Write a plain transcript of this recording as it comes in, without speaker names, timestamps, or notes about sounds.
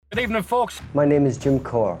Good evening, folks. My name is Jim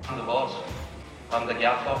Core. I'm the boss. I'm the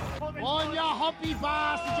gaffer. On your hoppy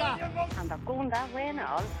bastard! And they're going that way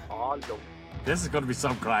now. This is going to be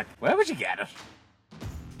some crack. Where would you get it?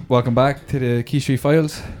 Welcome back to the Key Street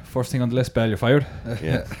Files. First thing on the list, Bell, you're fired.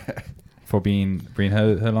 Yeah. For being how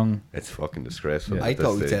long? It's fucking disgraceful. Yeah. I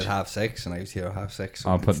thought we said 6:30 and I was here at 6:30. So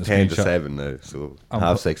I'm putting the 10 to screenshot. 7 now, so I'm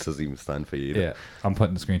 6:30 doesn't even stand for you either. Yeah, I'm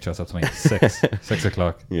putting the screenshots up to my 6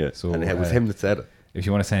 o'clock. Yeah. So And it was him that said it. If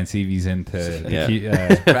you want to send CVs into Yeah.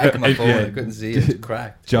 the Crack on my phone, yeah. I couldn't see it. It's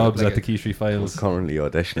cracked. jobs Like at the Key Street We're Files. currently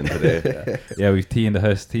auditioning today. Yeah, we've T in the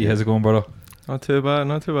house. T, how's it going, brother? Not too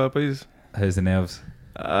bad, boys. How's the nerves?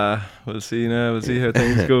 We'll see now. We'll see how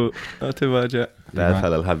things go. Not too bad yet. That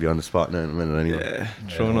fella'll have you on the spot now in a minute anyway. Yeah,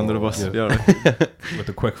 thrown under the bus. Yeah. Yeah, right. With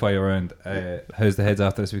the quick fire round. How's the heads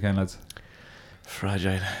after this weekend, lads?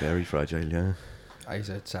 Fragile. Very fragile, yeah. I was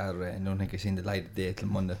out Saturday and don't think I seen the light of day till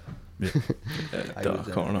Monday. I was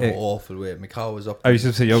in corner. an awful way. My car was up. I was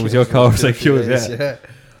just saying, was your car was like yours, yeah.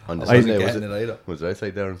 On the I wasn't Sunday, getting it either. was it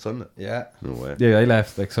outside there on Sunday? Yeah. No way. Yeah, I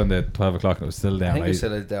left like Sunday at 12 o'clock and it was still I down. think I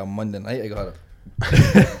said I was there on Monday night. I got it.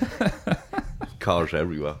 Cars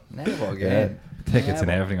everywhere. Never again. Tickets and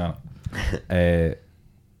Never. everything on it.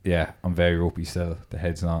 Yeah, I'm very ropey still. The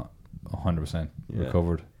head's not 100% Yeah.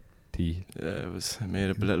 recovered. T. Yeah, it made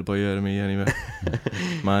a little boy out of me anyway.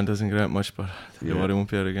 Man doesn't get out much, but Yeah. what, he won't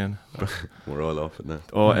be out again. We're all off it now.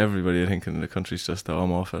 Oh, everybody I think in the country's just,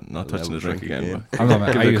 I'm off it, not touching the drink again. But I'm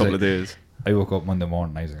not, give I it a was couple like- of days. I woke up Monday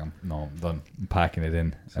morning and I was like, I'm done. I'm packing it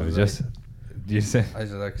in. I was just, do you say? I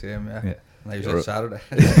was like same, yeah. Yeah. And I was You're out Saturday.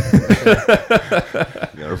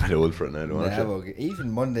 You're a bit old for it now, don't Yeah, you? well,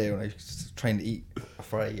 even Monday when I was trying to eat a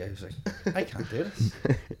fry, I was like, I can't do this.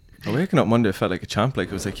 Waking up Monday, I felt like a champ. Like,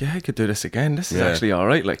 it was like, yeah, I could do this again. This is Yeah. actually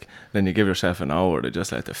alright. Like, then you give yourself an hour to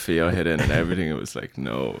just let the fear hit in and everything. It was like,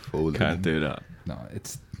 no, Folded. can't do that. No,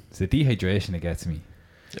 it's the dehydration that gets me.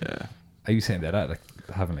 Yeah. I was saying that, like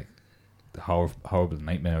having like the horrible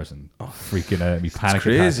nightmares and freaking out, me panic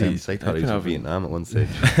crazy. attacks. I thought he can was in have- Vietnam at one stage.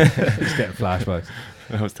 Just getting flashbacks.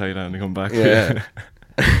 I was Thailand to come back. Yeah.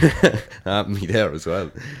 Me there as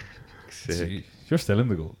well. So you're still in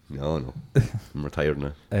the goal. No. I'm retired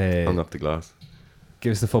now. Uh, Hung up the glass.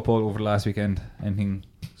 Give us the football over the last weekend. Anything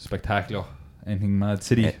spectacular? Anything mad?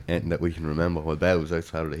 City? Anything that we can remember. Well, Bell was out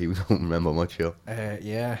Saturday. He don't remember much here.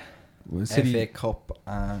 Yeah. City? FA Cup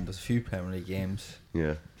and there's a few Premier League games.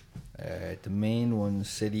 Yeah. The main one,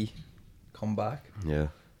 City, come back. Yeah.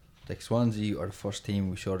 Like Swansea are the first team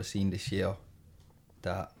we should have seen this year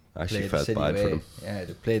that Actually played felt the City bad way. for them. Yeah,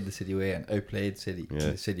 they played the City way and outplayed City Yeah.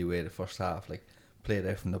 the City way the first half. Like played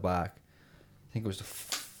out from the back. I think it was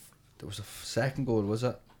there was a second goal, was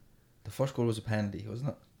it? The first goal was a penalty, wasn't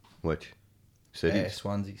it? Which? City?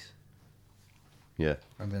 Swansea's. Yeah.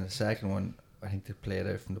 And then the second one, I think they played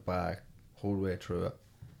out from the back whole way through it.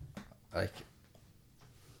 Like,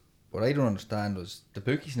 what I don't understand was the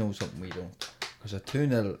bookies know something we don't. Because at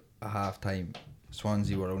 2-0 at half time,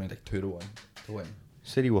 Swansea were only like 2-1 to win.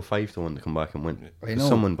 City were 5-1 to come back and win. I know.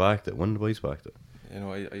 Someone backed it. One of the boys backed it. You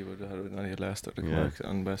know, I would have had it when I had Leicester to come Yeah. back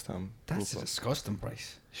and West Ham. That's a disgusting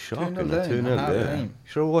price. Shocking. 2-0 at down 2-0, at half yeah. time.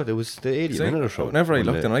 Sure what? It was the 80th minute or so. Whenever I when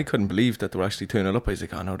looked they- and I couldn't believe that they were actually 2-0 up, I was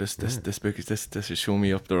like, oh no, this bookies, this is showing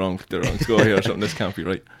me up the wrong score here or something. This can't be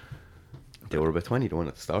right. They were about 20-1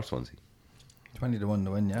 at the start, Swansea. 20-1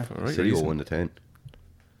 to win, yeah. For the right City were reason. 1-10.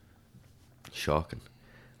 Shocking.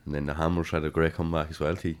 And then the Hammers had a great comeback as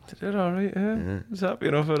well, T. They did alright, yeah. Yeah. I was happy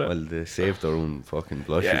enough with it. Well, they saved their own fucking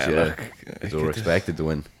blushes, Yeah, yeah. look, They were expected to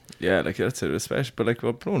win. Yeah, like that's it, especially. But like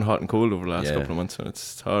we're blowing hot and cold over the last Yeah. couple of months, and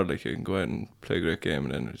it's hard. Like you can go out and play a great game,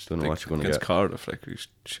 and then it's Don't know like, what you're gonna against get. Cardiff. Like we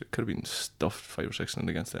could have been stuffed 5 or 6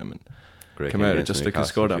 against them, and Great came game out and against just like they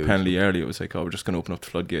Newcastle scored a that few penalty weeks early. It was like, oh, we're just going to open up the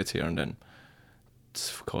floodgates here, and then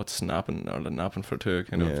it's caught snapping or napping for 2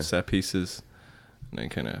 kind Yeah. of set pieces, and then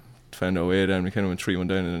kind of found our way down. We kind of went 3-1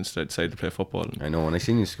 down, and then decided to play football. I know, when I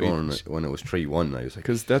seen you scoring when it was 3-1, I was like...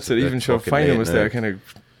 Because that's "It's a it. bit Even Sean fucking Finan late was now." there, kind of.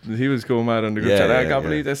 He was going mad on the group Yeah, chat. I yeah, can't yeah.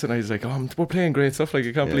 believe this, and I was like, "Oh, we're playing great stuff. Like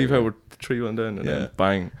I can't Yeah, believe yeah. how we're 3-1 down, and Yeah. then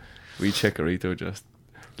bang, we Chikorito just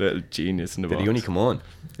little genius in the Did box. he only come on?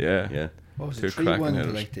 Yeah, Yeah. What was Two it, cracking 3-1 to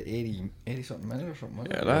headers. like the 80 something minute or something?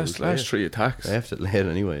 wasn't yeah. it? Last late. 3 attacks. They left it late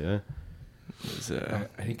anyway, yeah. It was,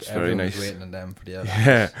 I think it's very everyone nice. was waiting on them for the other.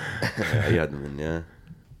 Yeah, Yeah, he had them in, yeah.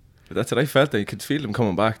 but that's what I felt. That you could feel them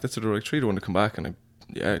coming back. That's what they were like 3-1 to come back, and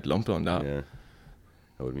I'd lumped on that. Yeah.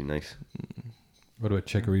 That would be nice. What about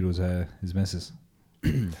Chikorito's his missus?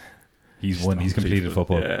 He's won. He's completed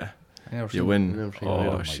football. Yeah, I never you seen- win. never seen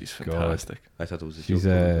Oh, her. she's God. fantastic. I thought it was a She's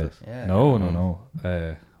joke. Yeah. no.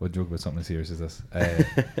 What joke about something as serious as this?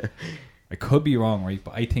 I could be wrong, right?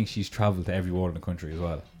 But I think she's travelled to every ward in the country as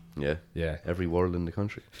well. Yeah. Yeah. Every world in the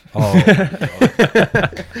country. Oh.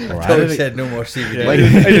 Tony said no more CBD. I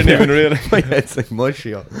didn't even realise. My head's like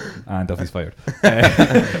mushy. And Duffy's fired.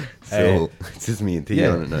 So it's just me and T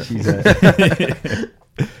on it now. She's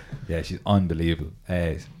yeah, she's unbelievable.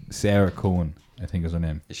 Sarah Cohen, I think is her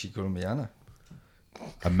name. Is she Colombiana?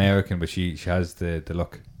 American, but she has the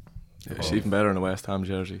look. Yeah, she's even better in a West Ham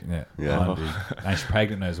jersey. Yeah, Yeah. unbelievable. And she's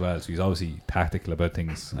pregnant now as well, so he's obviously tactical about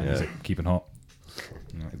things, and he's Yeah. like, keeping hot.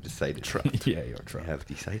 I've decided. Yeah, you're I trapped. have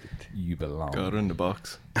decided. You belong. Got her in the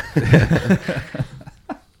box. The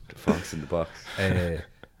fox in the box.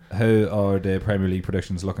 How are the Premier League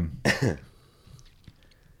predictions looking?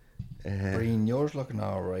 Breen, yours looking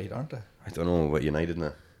alright, aren't they? I don't know about United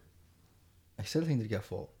now. I still think they get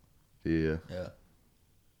 4. Yeah. Yeah.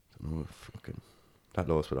 I don't know. Fucking that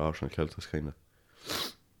loss with Arsenal killed us kind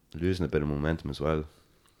of. Losing a bit of momentum as well.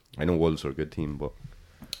 I know Wolves are a good team, but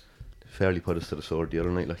they fairly put us to the sword the other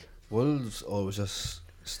night. Like Wolves always just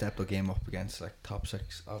stepped their game up against like top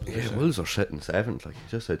 6 opposition. yeah, Wolves are sitting 7th, like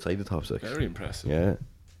just outside the top 6. Very impressive. Yeah.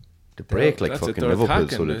 They break like That's it, fucking their Liverpool,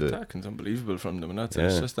 attacking, so they the do. attacking's unbelievable from them, and that's it. Yeah.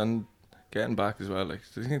 It's just then getting back as well. Like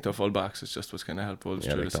I think their full backs is just what's going to help Wolves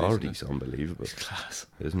Yeah, through like the the season. Ardy's unbelievable, He's class.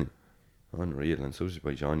 isn't he? Unreal, and so is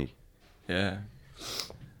by Johnny. Yeah.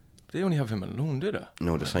 They only have him alone, did they?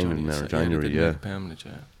 No, they signed him in Johnny, January, they did yeah. make a permanent,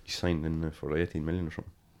 yeah. He signed in for 18 million or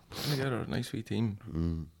something. Together, a nice wee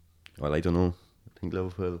team. Well, I don't know. I think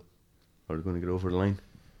Liverpool are going to get over the line.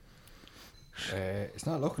 It's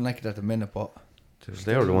not looking like it at the minute, but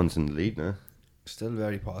They are the ones in the lead now. still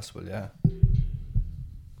very possible, yeah.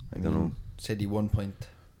 I don't know. City 1 point.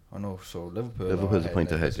 Oh no, so Liverpool. Liverpool's are a point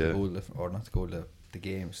now, ahead, just the yeah. goal or not the goal, the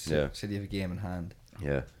games. Yeah. City have a game in hand.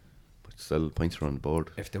 Yeah, but still points are on the board.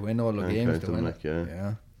 If they win all the Can't games, count they them, win like, it.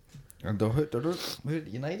 yeah. And they're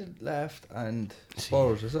United left and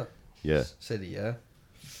Spurs, is it? Yeah, City, yeah.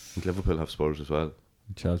 I think Liverpool have Spurs as well.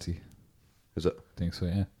 Chelsea, Is it? I think so.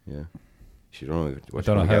 Yeah. Yeah. You don't know. I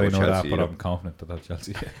don't know how I know that, but I'm confident that that's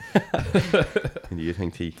Chelsea. Do you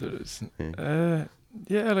think T? There's, Yeah.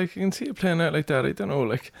 yeah, like you can see it playing out like that. I don't know,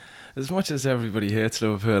 like as much as everybody hates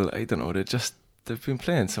Liverpool, I don't know. They've been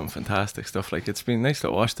playing some fantastic stuff. Like it's been nice to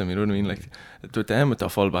watch them. You know what I mean? Like with them, with their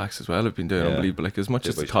fullbacks as well, have been doing Yeah. unbelievable. Like as much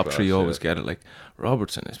as the Everybody's top class, three always yeah. get it. Like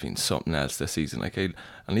Robertson has been something else this season. Like and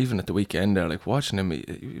even at the weekend there, like watching him,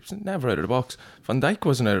 he was never out of the box. Van Dijk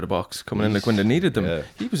wasn't out of the box coming in. Like when they needed them, yeah.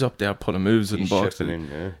 he was up there pulling moves in the He's box. shifting in,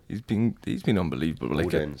 yeah. He's been unbelievable. Like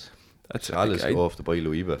Odens. that's Salah's like, go off the boil a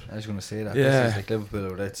wee bit. I was going to say that. Yeah. This is like Liverpool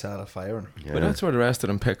without Salah firing. Yeah. But that's where the rest of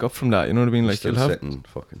them pick up from that. You know what I mean? Like still you'll have sitting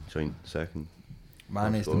fucking joint second.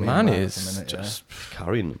 Mane's the Mane main Mane man at is the minute, just.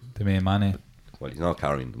 carrying them. The main Mane. Well, he's not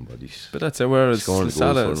carrying them, but he's. But that's it. Whereas Scoring goals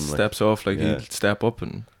Salah for them, like. steps off, like Yeah. he'll step up,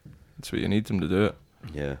 and that's where you need them to do it.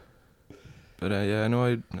 Yeah. But yeah, I know.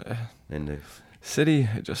 And they've. City,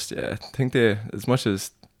 I think they, as much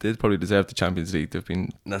as they probably deserve the Champions League, they've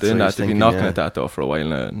been That's doing what I that. was They've been thinking, knocking yeah. at that door for a while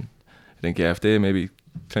now, and I think if they maybe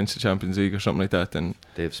clinch the Champions League or something like that, then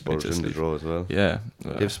They've Spurs just in the leave. draw as well. yeah,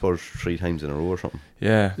 They've Spurs 3 times in a row or something.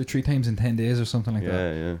 yeah. 3 times in 10 days or something like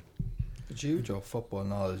that. Yeah. But you, Joe, football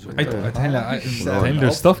knowledge. I tell you, No.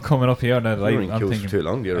 there's stuff coming up here now that They were in I'm queues thinking. for too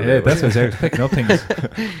long the other Yeah, day. that's what I was picking up things.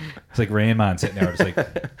 It's like Rain Man sitting there, just like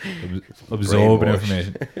absorbing Brainwashed.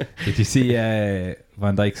 information. Did you see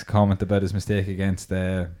Van Dijk's comment about his mistake against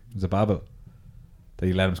Zababel? That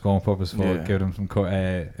he let him score on purpose for Yeah. giving him some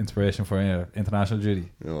inspiration for international duty.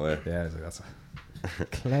 No way. Yeah, I was like, that's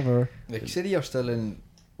clever. Like City are still in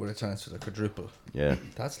with a chance for the quadruple. Yeah.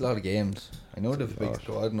 That's a lot of games. I know they've a big lot.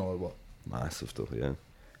 squad and all, but Massive stuff, yeah.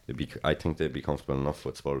 I think they'd be comfortable enough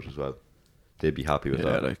with Spurs as well. They'd be happy with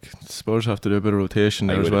Yeah, that. like Spurs have to do a bit of rotation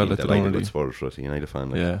I there as would well. have That been they don't delighted really. with Spurs as a United fan.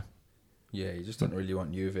 Like. Yeah, yeah, you just didn't really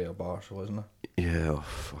want Juve or Barca, wasn't it? Yeah, oh,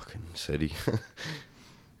 fucking City.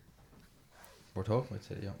 We're talking about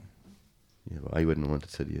City, yeah. Yeah, but I wouldn't have wanted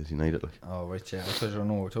City as United. Like. Oh, right, yeah. I thought you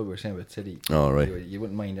know what we were saying about City. Oh, right. You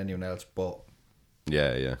wouldn't mind anyone else, but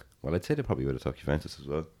Yeah. Well, I'd say they probably would have took Juventus as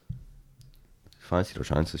well. Fancy their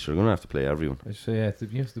chances. You're going to have to play everyone. So yeah,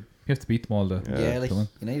 you have to beat them all. yeah, like come on.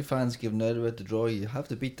 United fans giving out about the draw. You have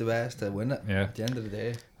to beat the best to win it. Yeah. At the end of the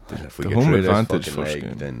day, If we the get home through this advantage fucking first leg,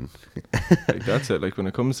 game. then like that's it. Like when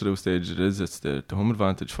it comes to those stages, it's the home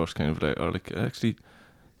advantage first, kind of like, or like actually.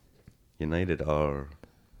 United are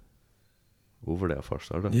over there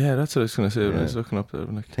first, are they? Yeah, that's what I was gonna say when I was Yeah. looking up there.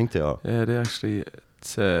 Like, I think they are. yeah, they actually.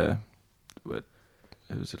 It's what?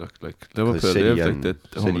 It was like 'Cause Liverpool. They have like and, the home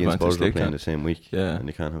City and advantage. Spurs They are playing can't. the same week. Yeah. And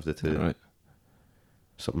they can't have the two. Right.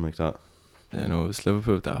 Something like that. Yeah, no, it's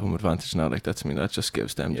Liverpool with that home advantage now. Like that's that just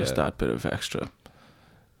gives them just Yeah. that bit of extra.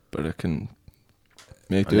 But it can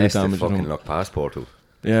make the Unless they damage at fucking home. look past Porto.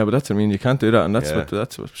 Yeah, but that's what I mean. You can't do that, and Yeah.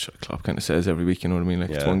 that's what Klopp kind of says every week. You know what I mean? Like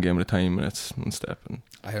it's Yeah. one game at a time, and it's one step. And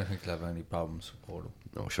I don't think they'll have any problems with Porto.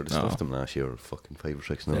 No, sure, they No. stuffed them last year, fucking 5 or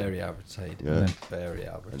 6 now. Very average side. Yeah. Very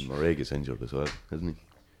average. And Morega's injured as well, isn't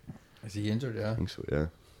he? Is he injured? Yeah. I think so, yeah.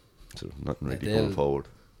 So nothing really they'll- going forward.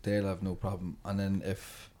 They'll have no problem. And then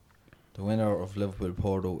if the winner of Liverpool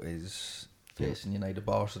Porto is facing United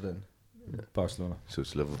Barca, then Barcelona. So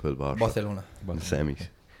it's Liverpool, Barca, Barcelona. in the semis.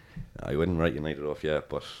 I wouldn't write United off yet,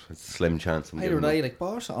 but it's a slim chance. Either way, like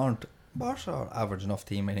Barca are average enough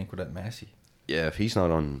team, I think, without Messi. Yeah, if he's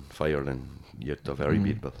not on fire, then they're very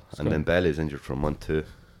beatable. And then Bell is injured for a month too,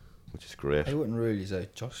 which is great. I wouldn't rule he's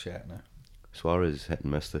out just yet now. Suarez hit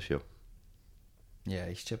and miss this year. Yeah,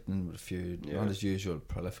 he's chipped in with a few, Yeah. not his usual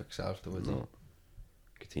prolific self, though, is No.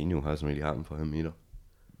 Coutinho hasn't really happened for him either.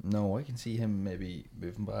 he? No, I can see him maybe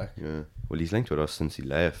moving back. Yeah. Well, he's linked with us since he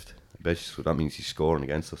left. I bet you, so that means he's scoring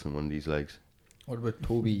against us in one of these legs. What about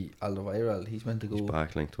Toby Alderweireld? He's meant to He's go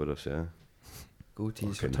back linked with us, yeah. to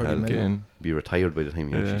his for Fucking 30 hell, million. again, Be retired by the time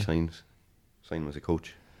he Yeah. actually signs. Sign him as a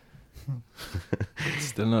coach. it's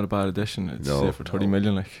still not a bad addition. It's No. for 30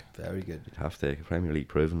 million. Like Very good. You'd have to take a Premier League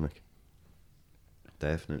proven, like.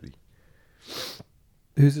 Definitely.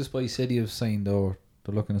 Who's this boy City have signed or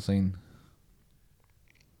they're looking to sign?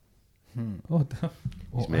 Oh,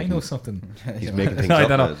 I making- know something. He's making things I up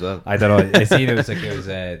don't now know. as well. I don't know. I seen it was like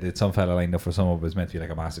there's some fella lined up for some of it was meant to be like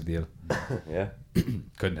a massive deal. Yeah.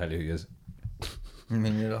 Couldn't tell you who he is. I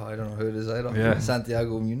mean, I don't know who it is either. Yeah.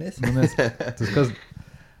 Santiago Muniz. Just because.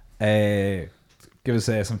 Give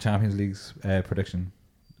us some Champions League's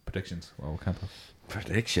predictions. Well, can't I?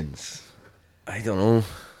 Predictions. I don't know.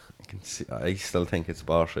 I still think it's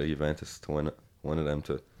Barca, Juventus to win it. One of them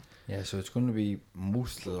two. Yeah, so it's going to be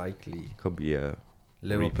most likely Could be a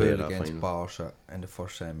Liverpool replay of that against final. Barca in the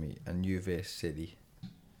first semi and Juve City.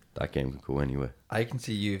 That game could go anyway. I can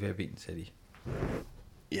see Juve beating City.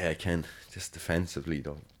 Yeah, I can. Just defensively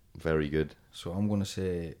though, very good. So I'm going to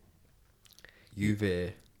say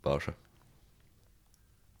Juve. Barca.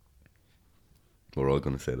 We're all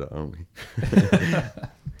going to say that, aren't we?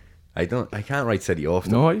 I can't write City off.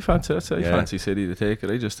 no, I fancy that's I Yeah. fancy City to take it.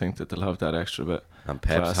 I just think that they'll have that extra bit. And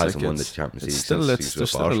Pep class, hasn't like, won the it's- Champions League It's since still, he's there's with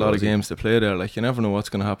still a Barca, lot of has he? games to play there. Like you never know what's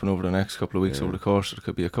going to happen over the next couple of weeks Yeah. over the course. There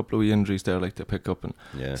could be a couple of wee injuries there, like to pick up. And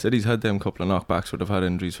Yeah. City's had them couple of knockbacks where they've had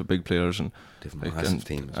injuries for big players and They've like, massive and-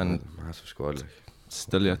 teams and- and massive squad. Like. Hmm.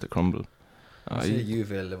 still yet to crumble. I say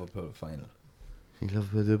Juve Liverpool final. You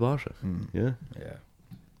love the Barca? Yeah. Yeah.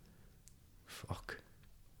 Fuck.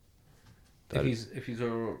 If he's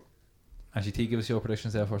actually, T, give us your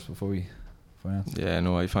predictions there first before we finance. Yeah,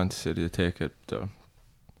 no, I fancy City to take it.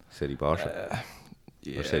 City Barca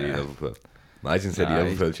Yeah, or City Liverpool. Imagine City Nah,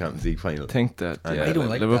 Liverpool Champions League final. I think that. And Yeah, I don't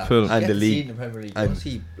like Liverpool. that. And Get the to see league. in the Premier League. And- Once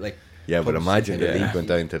he like. Yeah, but puts imagine the it in league went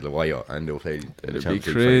down to the wire and they'll play the It'd be Champions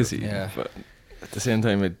League crazy. Yeah. But at the same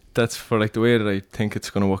time, that's for like the way that I think it's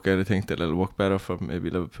going to work out. I think that it'll work better for maybe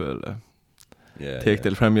Liverpool. Yeah, Take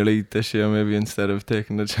the Premier League this year maybe instead of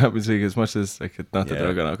taking the Champions League, as much as like not that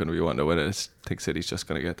Yeah. they're not going to be wanting to win it. I just think City's just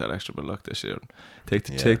going to get that extra bit of luck this year. Take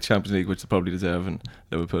Yeah. Champions League, which they probably deserve, and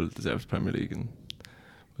Liverpool deserves Premier League, and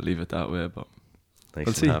we'll leave it that way. But nice we'll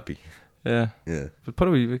and see. happy. yeah, Yeah. but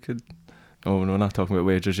probably we could. Oh no, we're not talking about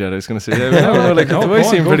wagers yet. I was going to say, yeah, we never know, like No, the go way on,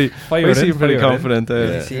 seem go. pretty, Fire I it in, seem pretty fire it in. confident.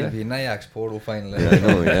 Yeah. You see, it'll be an Ajax Porto final. Yeah, I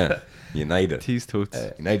know, yeah. United. Tease totes.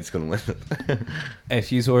 United's going to win it.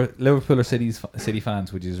 If you were Liverpool or City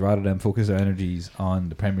fans, would you rather them focus their energies on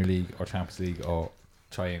the Premier League or Champions League, or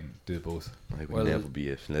try and do both? I would Well, never be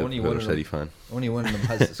a only Liverpool one or of City them- fan. Only one of them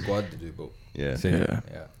has the squad to do both. Yeah. So, Yeah.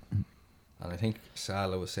 Yeah. And I think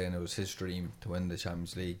Salah was saying it was his dream to win the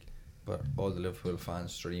Champions League, but all the Liverpool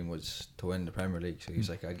fans' dream was to win the Premier League. So he's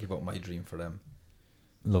like, I'd give up my dream for them.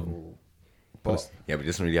 Love them. But Yeah, but he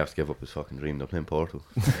doesn't really have to give up his fucking dream. They're playing Porto.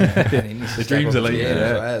 The dream's alive.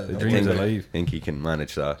 Well. The I dream's think- alive. I think he can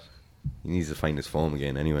manage that. He needs to find his form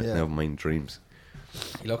again anyway. Yeah. Never mind dreams.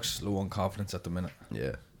 He looks low on confidence at the minute.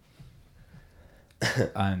 Yeah.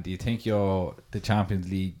 And do you think the Champions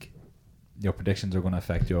League, your predictions are going to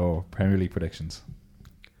affect your Premier League predictions?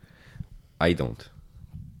 I don't.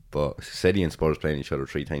 But City and Spurs playing each other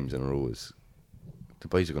 3 times in a row is... The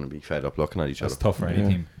boys are going to be fed up looking at each That's other. tough for any Yeah.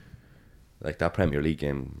 team. Like that Premier League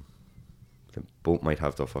game, they both might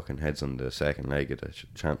have their fucking heads on the second leg of the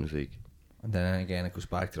Champions League. And then again, it goes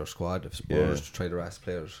back to their squad. If Spurs try to rest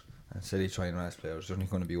players and City try and rest players, there's only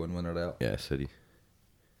going to be one winner there. Yeah, City.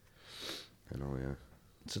 I know, yeah.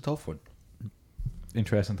 It's a tough one.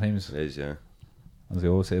 Interesting times. It is, yeah. As we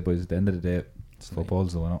always say, boys, at the end of the day,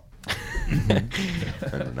 football's the winner. And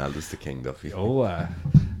Ronaldo's the king, Duffy. Oh,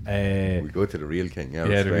 We go to the real king.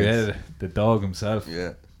 The dog himself.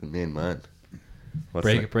 Yeah, the main man.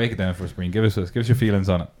 Break it down for us, Breen. Give us your feelings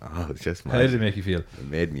on it. Oh, it's just How magic. did it make you feel? It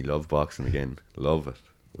made me love boxing again. Love it.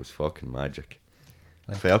 It was fucking magic.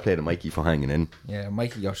 Fair play to Mikey for hanging in. Yeah,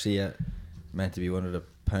 Mikey Garcia meant to be one of the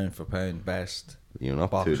pound for pound best You know, up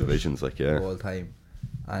two boxers divisions, like, of all time.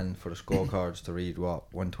 And for the scorecards to read,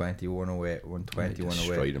 what, 120, 108, 120, 108,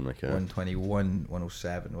 destroyed him, like, 121,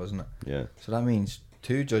 107, wasn't it? Yeah. So that means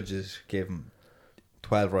 2 judges gave him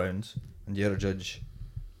 12 rounds, and the other judge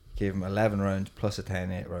gave him 11 rounds plus a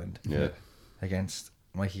 10-8 round. Yeah. Against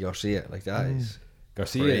Mikey Garcia. Like, that is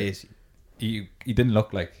Garcia, crazy. he didn't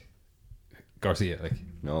look like Garcia. Like,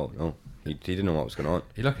 No. He didn't know what was going on.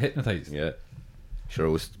 he looked hypnotised. Yeah. Sure,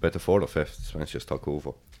 it was about the 4th or 5th. Spence just took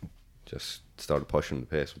over. Just started pushing the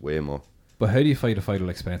pace way more. But how do you fight a fighter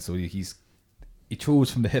like Spence? So he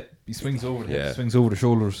throws from the hip. He swings over the hip. Yeah. Swings over the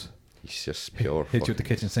shoulders. He's just pure. Hits you with the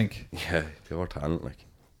fucking- kitchen sink. Yeah, pure talent, like.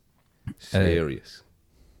 Serious.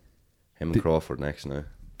 Him and Crawford next now.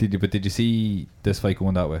 Did you see this fight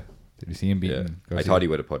going that way? Did you see him beating Yeah. Garcia? I thought he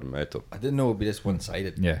would have put him out though. I didn't know it would be this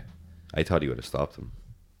one-sided. Yeah. I thought he would have stopped him.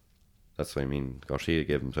 That's what I mean. Garcia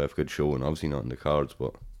gave himself a good show, and obviously not in the cards,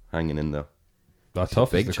 but hanging in there. That's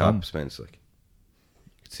tough. Big as they chap, come. Spence. Like,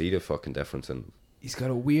 you could see the fucking difference in him. He's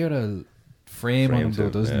got a weird frame on him though,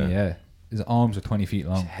 too, doesn't he? Yeah. His arms are 20 feet He's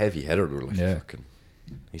long. heavy headed, like Yeah. fucking.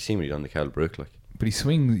 You see what he done to Cal Brook, like. But he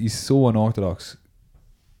swings. He's so unorthodox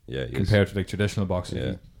Yeah, he compared to like traditional boxing.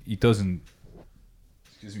 Yeah. He doesn't.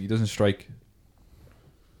 Excuse me. He doesn't strike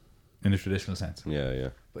in the traditional sense. Yeah.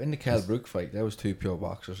 But in the Cal Brook fight, there was 2 pure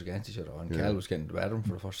boxers against each other, and Yeah. Cal was getting the better of him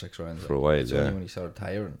for the first 6 rounds. For a while, It's yeah. only when he started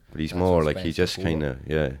tiring. But he's That's more when like, he Spence just took over.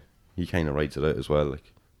 kind of, he kind of rides it out as well,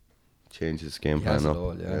 like. Changes his game He has plan it up.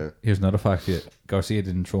 all, yeah. Here's another fact for you. Garcia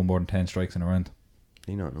didn't throw more than 10 strikes in a round.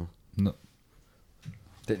 You don't know. No.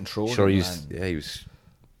 Didn't throw. Sure, didn't he land. was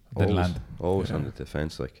Didn't always, land. always Yeah. on the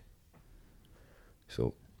defence, like.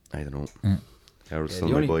 So, I don't know. Mm. Harold's Yeah, still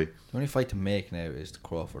the my only- boy. The only fight to make now is the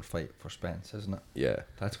Crawford fight for Spence, isn't it? Yeah.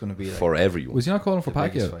 That's going to be like For everyone. Was he not calling for the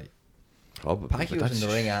biggest Pacquiao? fight. Probably. Pacquiao but was in the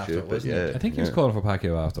that's ring after, stupid, wasn't he? yeah, I think he was yeah. calling for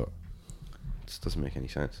Pacquiao after. This doesn't make any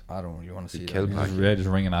sense. I don't really want to He see killed that. Pacquiao. He's just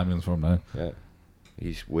ringing an ambulance for him now. Yeah.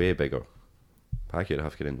 He's way bigger. Pacquiao would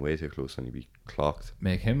have to get in way too close and he'd be clocked.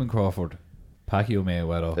 Make him and Crawford. Pacquiao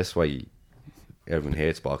Mayweather. That's why everyone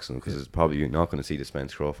hates boxing, because it's probably not going to see the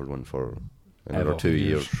Spence Crawford one for another Ever. 2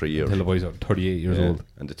 years, 3 years. Until the boys are 38 years Yeah. old.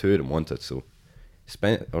 And the two of them want it, so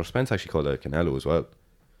Spence actually called out Canelo as well.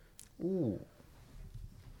 Ooh.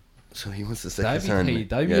 So he wants to stick That'd his be, hand.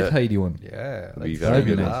 that'd be a tidy one. Yeah, Be like very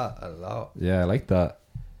good. a lot. Yeah, I like that.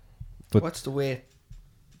 But What's the weight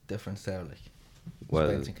difference there, like? Well,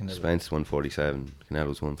 Spence and Canelo. Spence 147,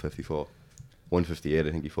 Canelo's 154. 158,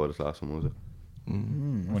 I think he fought his last one, was it?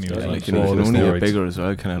 when he Yeah, was like, like, you know, all he the can only get steroids. bigger as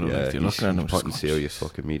well, Canelo. Like, you're he's looking at him, putting just serious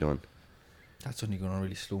fucking meat on. That's only going to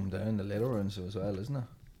really slow him down the later rounds as well, isn't it?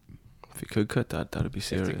 if you could cut that, that'd be If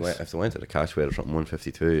serious. they went to the cash weight or something,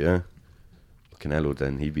 152, yeah. Canelo,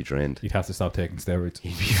 then he'd be drained. He'd have to stop taking steroids.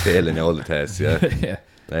 He'd be failing all the tests, yeah. Yeah.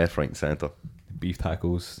 Left, right, and centre. Beef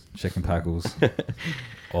tacos, chicken tacos,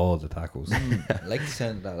 all the tacos. I like the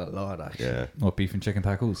sound of that a lot, actually. Yeah. What, beef and chicken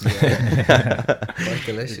tacos? Quite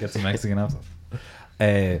delicious. Get some Mexican after.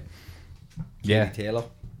 Yeah, Katie Taylor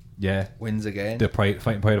yeah. wins again. The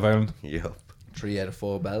fighting Pride of Ireland. Yep. 3 out of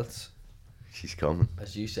 4 belts. She's coming.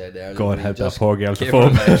 As you said earlier. God Lee, help that just poor girl to give fall.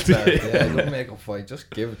 her a belt. Yeah, don't make her fight. Just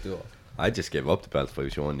give it to her. I just gave up the belt if I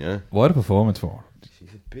was showing, yeah. What a performance for her. She's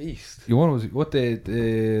a beast. You want what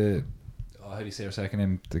the how do you say her second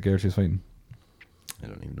name? The girl she was fighting. I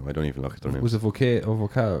don't even know. I don't even look at their names. Was it Voca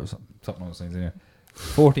or something else? Yeah.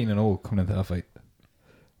 14-0 coming into that fight,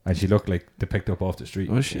 and she looked like they picked up off the street.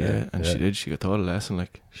 Was she? Yeah, and she did. She got all the lesson,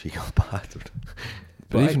 like. She got battered.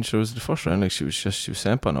 But even she was the first round, like she was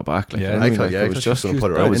sent on her back, like. Yeah, you know I what thought, mean? yeah, Like, I it was thought just she was gonna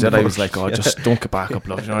put her that out was in it. the I was first, like, oh, yeah. just don't get back up,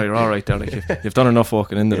 love. You know, you're all right there. Like you've done enough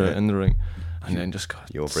walking in the Yeah. in the ring, and then just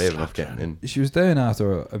got. You were brave enough slapped getting around. in. She was down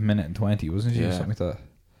after a minute and 20, wasn't she? Or Yeah. something like that.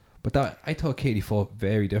 But that I thought Katie fought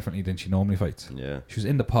very differently than she normally fights. Yeah. She was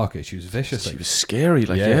in the pocket. She was vicious. She Like, was scary,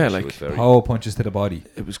 like Yeah, she like was very- power punches to the body.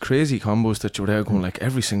 it was crazy combos that you were there going like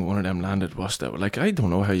every single one of them landed was that like I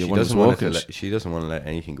don't know how you She won this doesn't want to walking. she doesn't want to let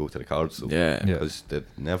anything go to the cards, though. Yeah. Yeah. Because they're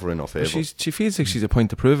never in her But favour. she feels like she's a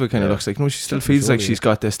point to prove it. Kind of Yeah. looks like, no, she still Yeah, feels like surely. she's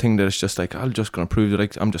got this thing that it's just like I'm just gonna prove that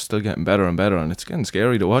like, I'm just still getting better and better, and it's getting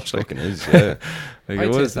scary to watch. Like, Fucking is, yeah. like I'd it say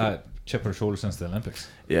was it's that chip on her shoulder since the Olympics.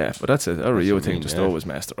 yeah, but that's it. Our Rio what I thing mean, just yeah. always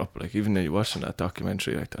messed her up. Like even when you're watching that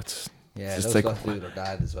documentary, like that's Yeah, just that was like got to do with her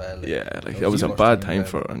dad as well. yeah, like that that was a worst bad thing time about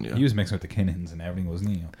for it. her. And yeah, He was mixing with the Kinnans and everything,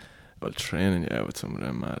 wasn't he? well training with some of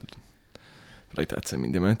them mad Like that's, I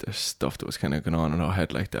mean, the amount of stuff that was kind of going on in her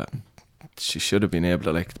head like that. She should have been able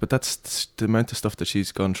to but that's the amount of stuff that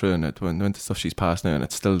she's gone through and the amount of stuff she's passed now, and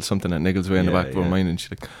it's still something that niggles away in the back of her mind, and she's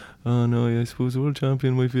like, oh no, I suppose the world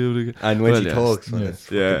champion might be able to get. And when she talks, she's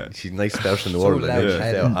the nicest person in the So world. loud, She's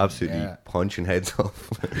head. absolutely punching heads off.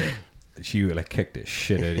 She would like kick the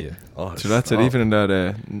shit out of you. So that's it. Even in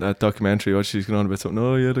that documentary, what she's going on about something.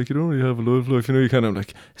 Oh yeah, like you don't really have a love life, you know. You kind of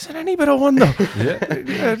like, is it any bit of one though?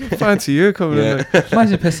 Yeah, fancy you coming in. Like.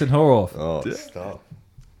 Imagine pissing her off. Oh, stop.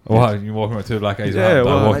 Oh, you walking with two black eyes. Yeah,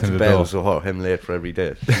 well, walking to the door. So hot, him late for every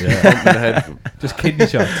day. Yeah. Just kidney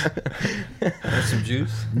shots. Want some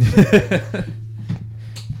juice?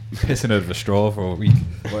 Pissing out of a straw for a week.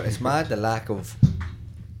 Well, it's mad the lack of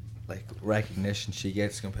like recognition she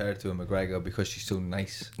gets compared to a McGregor because she's so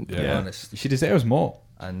nice. To be honest. She deserves more.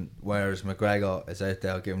 And whereas McGregor is out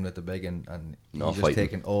there giving it the big and Not he's just fighting.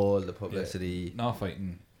 taking all the publicity. Not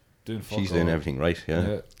fighting. Doing fuck She's all. doing everything right.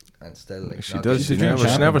 Yeah. And still, like, She not does. She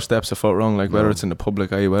getting- never steps a foot wrong. Like whether it's in the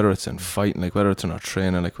public eye, whether it's in fighting, like whether it's in her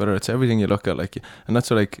training, like whether it's everything you look at, like, and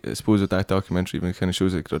that's what, like, I suppose with that documentary even kind of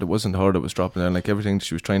shows like that it wasn't her that was dropping down. Like everything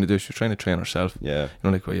she was trying to do, she was trying to train herself. Yeah. You know,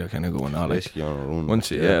 like where you're kind of going on, like Basically on her own.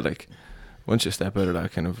 once you, like once you step out of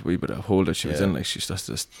that kind of wee bit of hole that she was in, like she's just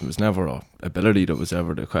it was never a ability that was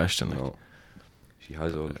ever the question. Like, No. She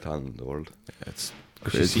has all the talent in the world. it's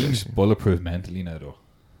She crazy. seems bulletproof mentally now, though.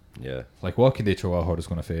 Yeah. Like, what can they throw at her that's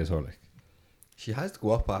going to phase her? Like, She has to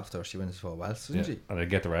go up after she wins for Wells, doesn't she? and then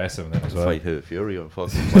get the rest of them then as well. Fight who? Fury or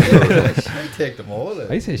fucking Yeah, she might take them all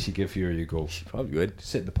out. I say she give Fury a go. Probably would.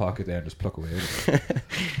 Sit in the pocket there and just pluck away. With it.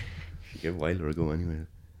 She give Wilder a go anyway.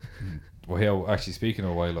 Well, yeah, actually, speaking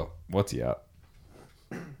of Wilder, what's he at?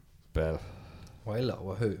 Bell. Wilder,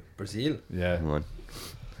 who? Brazil? Yeah. Come on.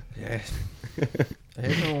 Yes. I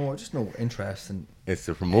have just no interest in It's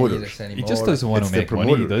the any of promoters. this anymore. He just doesn't want It's to the make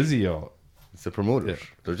money, promoter. does he? Or It's the promoters. Yeah.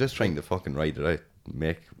 They're just trying to fucking ride it out.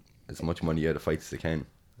 Make as much money out of fights as they can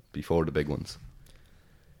before the big ones.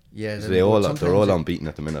 Yeah, So then- they're but all sometimes unbeaten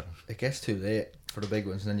at the minute. It gets too late for the big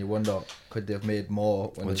ones, and then you wonder, could they have made more?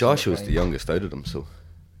 When Well, there's Joshua's no the time? youngest out of them, so.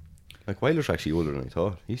 Like, Wilder's actually older than I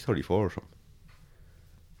thought. He's 34 or something.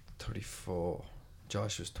 34.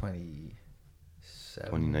 Josh was 27.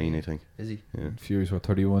 29, I think. Is he? Yeah. Fury's what,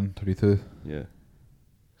 31, 32? Yeah.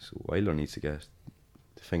 So Wilder needs to get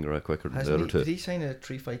the finger out quicker than the Hasn't other he? two. Did he sign a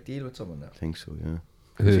 3-fight deal with someone now? I think so, yeah.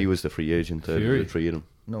 Because Who? he was the free agent out of Fury? the three of them.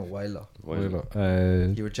 No, Wilder.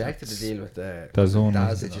 Wilder. He rejected the deal with DAZN.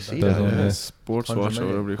 DAZN. Did you or see something. that? Yeah. Sports 100 Watch or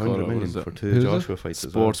million. whatever you call 100 it. What million is for it? two Who's Joshua fights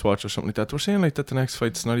as Sports Watch or something like that. They were saying like that the next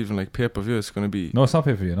fight's not even like pay per view. It's going to be No, it's not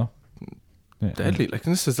pay for you, no? Yeah. deadly. Like,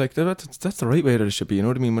 and this is like that's the right way that it should be. You know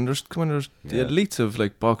what I mean? When there's the Yeah. elites of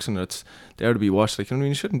like boxing that's there to be watched. Like, you know what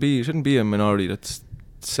I mean? You shouldn't be a minority that's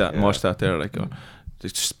sat and Yeah. watched that there. Like, or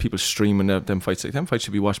there's just people streaming them fights. Like, them fights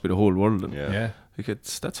should be watched by the whole world. And, Yeah. Yeah. like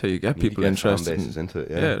that's how you get You need to people get fan interested. bases into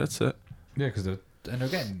it, Yeah, that's it. Yeah, because they're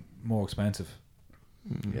getting more expensive.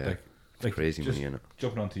 Yeah. Like Crazy just money in it.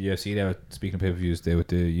 Jumping onto UFC there, speaking of pay-per-views, there with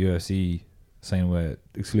the UFC signing with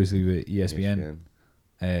exclusively with ESPN.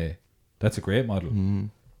 That's a great model.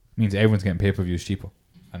 Means everyone's getting pay-per-views cheaper,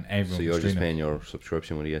 and everyone's So you're just streaming. paying your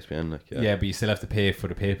subscription with ESPN, like Yeah, but you still have to pay for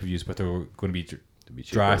the pay-per-views, but they're going to be be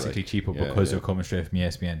cheaper, drastically right? cheaper Yeah, because yeah. they're coming straight from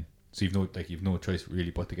ESPN. So you've no choice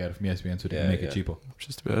really but to get it from ESPN, so they Yeah, can make yeah. it cheaper.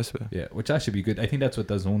 Just to be honest with you. Yeah, which actually be good. I think that's what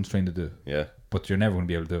DAZN's trying to do. Yeah. But you're never going to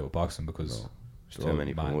be able to do it with boxing because No. there's Too all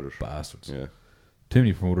many mad promoters. bastards. Yeah. Too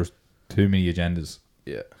many promoters, too many agendas.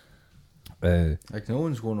 Yeah. Like, no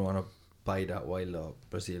one's going to want to buy that Wilder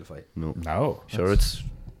Brazil fight. No. No, Sure, it's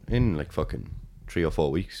in like fucking 3 or 4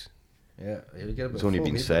 weeks. Yeah, you'll get about It's only 4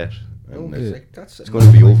 been people. set. No, And it's like, that's it's going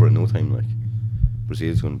to be over in no time. Like,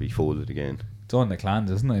 Brazil's going to be folded again. it's on the clans,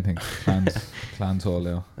 isn't it? I think clans all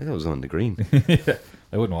there. I thought it was on the green. Yeah,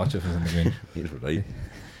 I wouldn't watch it if it was in the green. Neither would I.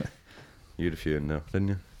 You had a few in there, didn't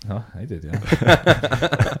you? Oh, I did, yeah.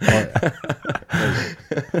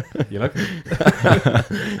 You look.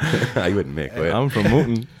 I wouldn't make it. I'm from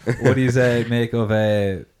Moulton. What do you make of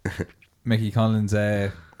Mickey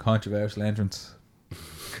Collins' controversial entrance?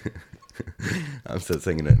 I'm still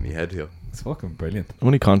singing it in my head here. It's fucking brilliant.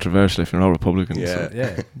 Only controversial if you're not Republican. Yeah. So. Yeah.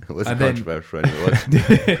 It wasn't And then- controversial anyway, was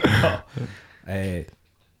it?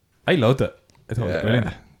 I loved it. I thought it was Yeah.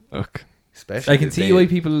 brilliant. Look, Especially I can the see day- why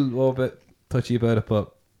people were a bit touchy about it,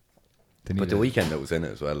 but they But need the it. weekend that was in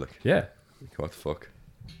it as well, like, Yeah. what the fuck?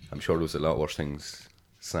 I'm sure there was a lot worse things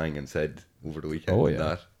sang and said over the weekend Oh, than yeah.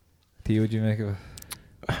 that. T, would you make of it?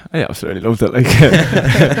 I absolutely loved it.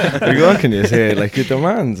 Like, what can you say? Like, the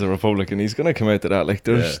man's a Republican. He's gonna come out to that. Like,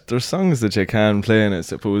 there's songs that you can play, and I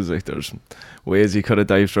suppose like there's ways he could have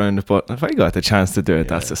dived around it. But if I got the chance to do it,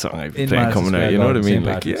 that's the song I'd be playing coming out. You know what I mean?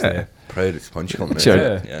 Like, Proudest punch coming out.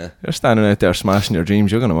 Yeah. You're standing out there smashing your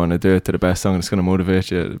dreams. You're gonna want to do it to the best song that's gonna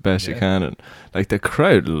motivate you the best you can. And like the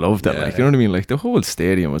crowd loved it. Like, you know what I mean? Like the whole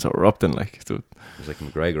stadium was erupting. Like, so, it was like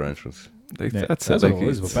McGregor entrance. Like that's it. Like, Like,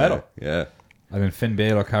 it was better. Yeah. I mean, Finn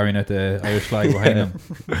Balor carrying out the Irish flag behind him.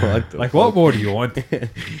 What more do you want?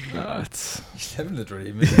 He's living the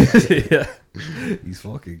dream. Yeah, he's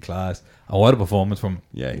fucking class. And what a performance from him.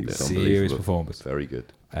 Yeah, he was serious performance. Very good.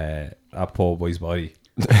 That poor boy's body.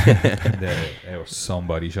 They were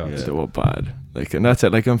somebody shots. They were bad. Like, and that's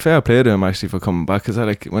it. Like, I'm fair play to him actually for coming back, because I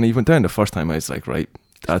like when he went down the first time, I was like, right,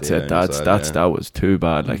 that's it. That was too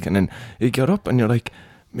bad. Like, and then he got up, and you're like,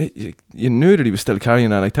 you knew that he was still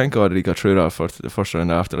carrying that. Like, thank God that he got through that for the first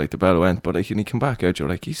round after like the bell went. But like, when he came back out, you're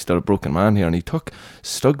like, he's still a broken man here, and he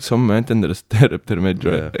stuck some momentum to the mid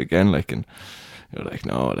again. Like, and you're like,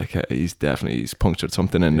 no, like he's punctured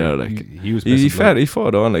something in there. Like, he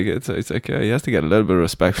fought on. Like, it's like he has to get a little bit of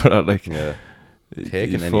respect for that. Like,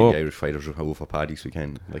 taking any of the Irish fighters over paddies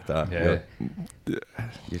weekend like that.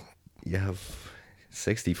 Yeah, you have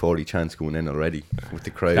 60-40 chance going in already with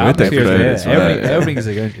the crowd. Everything's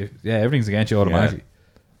against you. Yeah, everything's against you automatically.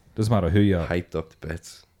 Doesn't matter who you are. Hyped up the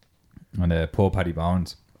bets. And poor Paddy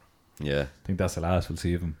Barnes. Yeah, I think that's the last we'll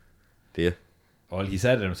see of him. Do you? Well, he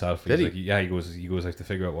said it himself. He's like, he goes, I have to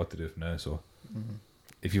figure out what to do from now. So,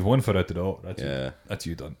 if you've one foot out the door, that's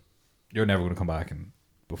you done. You're never going to come back and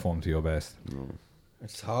perform to your best. No.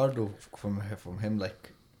 It's hard though from him.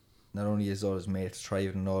 Like, not only is all his mates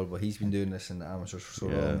thriving and all, but he's been doing this in the amateurs for so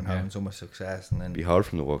long and having so much success, and then be hard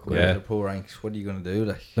from the walk away. The pro ranks. What are you going to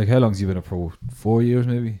do? Like how long's he been a pro? 4 years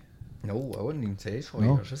maybe? No, I wouldn't even say it's 4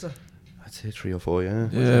 years, is it? I'd say 3 or 4. Yeah,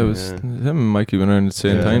 it was him and Mikey went around at the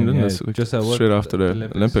same time, didn't it? Like, just straight after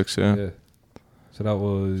the Olympics. So that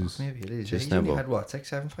was maybe it is. Just He's only had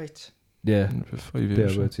 6-7 fights. Yeah, 5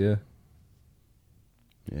 years. Yeah,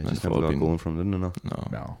 just never got going from, didn't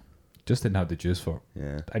it? No, just didn't have the juice for it.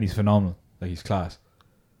 Yeah, and he's phenomenal. Like, he's class.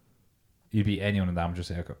 He'd beat anyone in the amateur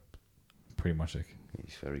circuit, pretty much. Like,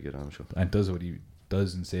 he's very good amateur and does what he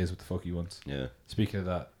does and says what the fuck he wants. Yeah. Speaking of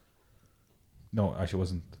that, no, actually,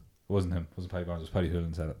 it wasn't him. It wasn't Paddy Barnes. It was Paddy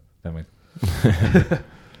Hoolan said it. Never mind.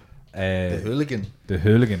 The hooligan. The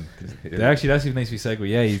hooligan. Actually, that's a nice wee segue.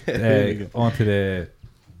 Yeah, he's onto the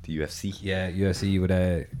UFC. Yeah, UFC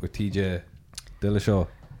with TJ Dillashaw.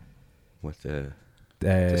 With the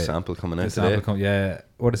sample coming out today.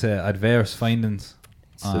 What is it? Adverse findings,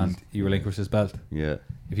 and he relinquished his belt. Yeah.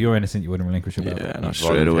 If you were innocent, you wouldn't relinquish your belt. Yeah, not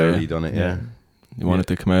straight away. Done it. Yeah. You wanted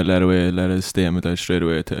to come out, let his statement out straight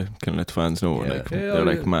away to kind of let the fans know. Like, they're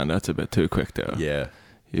like, man, that's a bit too quick there. Yeah.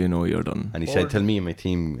 You know you're done. And he said, tell me and my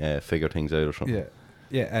team figure things out or something.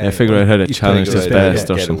 Yeah, figure out how to challenge his best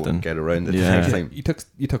or something. Get around it. Yeah. You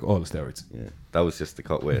took all the steroids. Yeah, that was just the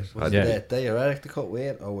cut weight. Was it diuretic to cut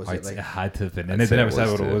weight, or was it like... It had to have been. And they never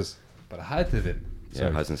said what it was. But it had to have been. Yeah,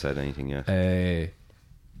 it hasn't said anything yet. I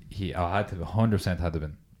had to 100% had to have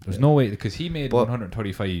been. There's no way, because he made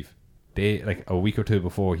 135 like a week or two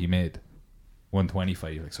before he made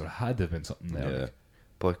 125. Like, so it had to have been something there. Yeah. Like.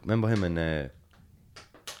 But remember him and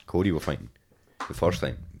Cody were fighting the first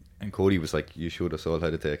time. And Cody was like, you showed us all how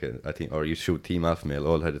to take it, I think, or you showed Team Alpha Male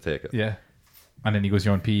all how to take it. Yeah. And then he goes,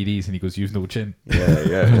 you're on PEDs, and he goes, you've no chin.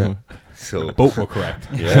 Yeah. So both were correct.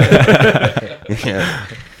 Yeah. Yeah.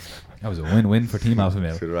 That was a win-win for Team Alpha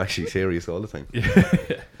Male. So they're actually serious all the time.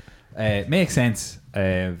 Makes sense.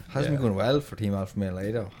 Hasn't been going well for Team Alpha Male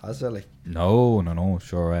either, has it? Like, no.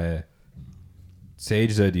 Sure.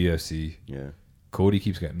 Sage is out of the UFC. Yeah. Cody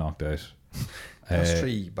keeps getting knocked out. That's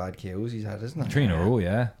 3 bad KOs he's had, isn't it? 3 in a row,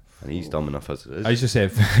 yeah. And he's dumb enough as it is. I just say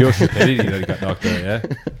pure stupidity that he got knocked out, yeah.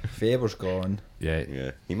 Faber's gone.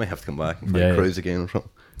 Yeah. He might have to come back and fight Cruz again or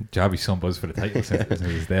something. Jabby some buzz for the title since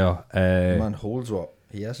he's there. Man holds what?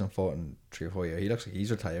 He hasn't fought in 3 or 4 years. He looks like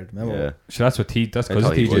he's retired. Remember? Yeah. So that's because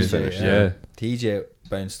TJ finished. Yeah. TJ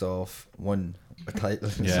bounced off, won a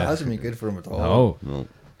title. Yeah. So it hasn't been good for him at all. No.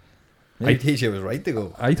 Maybe TJ was right to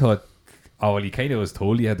go. I thought, he kind of was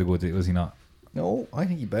told he had to go, was he not? No, I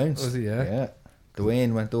think he bounced. Was he? Yeah.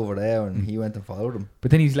 Dwayne went over there and he went and followed him.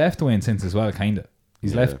 But then he's left Dwayne since as well, kind of.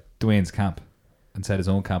 He's left Dwayne's camp and set his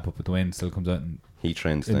own camp up, but Dwayne still comes out and he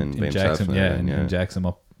trains then by injects himself. Him, injects him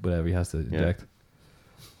up, whatever he has to inject.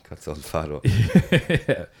 Cuts all the fat off.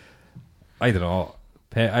 I don't know.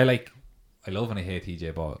 I love when I hear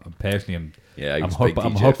TJ, but personally, I'm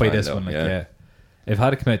hooked by this one. Like, if I had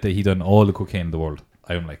to come out that he done all the cocaine in the world,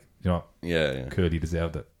 I'm like, you know, Yeah. cool, he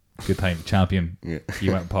deserved it. Good time, champion. Yeah. He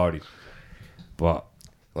went and partied. But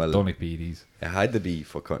Well, don't like PEDs. it had to be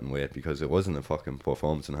for cutting weight because it wasn't a fucking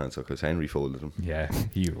performance enhancer because Henry folded him. Yeah,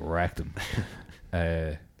 he wrecked him.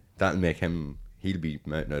 That'll make him. He'll be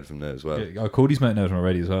mounting out of him now as well. Cody's mounting out of him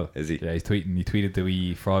already as well. Is he? Yeah, he's tweeting. He tweeted the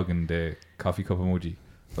wee frog and the coffee cup emoji.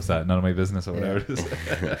 What's that? None of my business or whatever it is.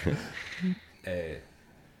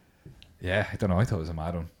 Yeah, I don't know. I thought it was a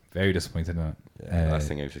mad one. Very disappointed in it. Last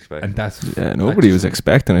thing I was expecting. And that's nobody was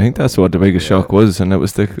expecting. I think that's what the biggest shock was, and it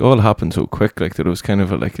was all happened so quick. Like that, it was kind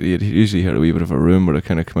of like you usually hear a wee bit of a rumor that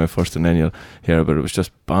kind of come out first, and then you'll hear, but it was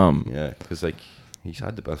just bam. Yeah, because like he's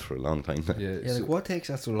had the belt for a long time now. Yeah, like what takes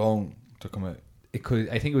that so long to come out?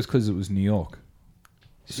 I think it was because it was New York.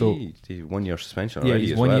 So he 1 year suspension yeah, already.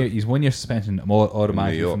 he's as 1 well. year. He's 1 year suspension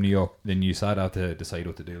automatically New York. from New York. Then you sat out to decide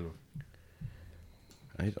what to do.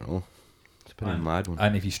 I don't know. It's been a mad one.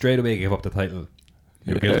 And if you straight away give up the title,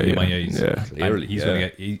 you're guilty in my eyes. Yeah. And he's gonna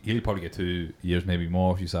get. He'll probably get 2 years, maybe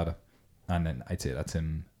more, if you sat it. And then I'd say that's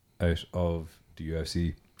him out of the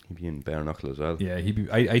UFC. He'd be in bare knuckle as well. Yeah,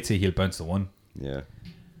 I'd say he'll bounce the one. Yeah.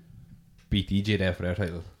 Beat DJ there for their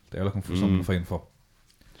title. They're looking for something to fight for.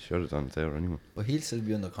 Should have done it there anyway. But he'll still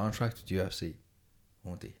be under contract with UFC,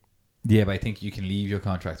 won't he? Yeah, but I think you can leave your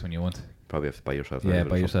contract when you want. Probably have to buy yourself out. Yeah, of it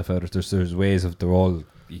buy or yourself out. There's ways of they're all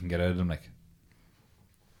you can get out of them. Like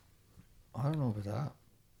I don't know about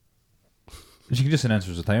that. you can just announce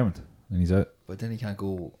his retirement and he's out. But then he can't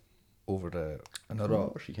go over the another. something.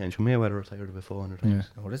 Of course you can. Mayweather retired about 400 times.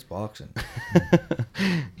 Oh, this boxing.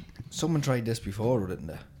 Someone tried this before, didn't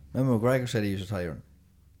they? Remember McGregor said he was retiring.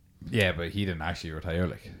 Yeah, but he didn't actually retire.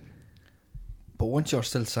 Like, But once you're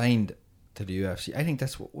still signed to the UFC, I think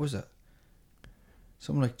that's what was it.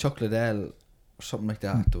 Something like Chuck Liddell or something like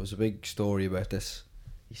that. There was a big story about this.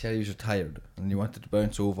 He said he was retired and he wanted to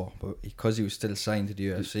bounce over, but because he was still signed to the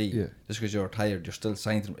UFC, Yeah. just because you're retired, you're still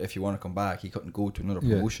signed to him. If you want to come back, he couldn't go to another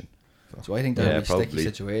Yeah. promotion. So I think that would be a sticky probably.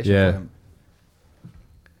 situation Yeah. for him.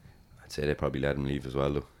 I'd say they probably let him leave as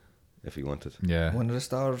well though, if he wanted. yeah. One of the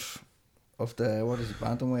stars of the, what is it,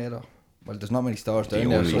 bantamweight? Or? Well, there's not many stars The down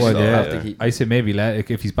there, only so Well, they'll yeah. have to keep. I say maybe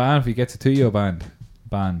if he's banned, if he gets a 2 year ban.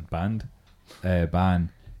 Banned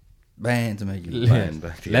to make you. Ban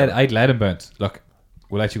back together. I'd let him bounce. Look,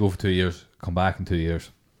 we'll let you go for 2 years. Come back in 2 years.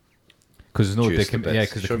 Because there's no Juice the bets.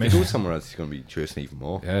 because the Sure, if he commission. goes somewhere else, he's going to be juicing even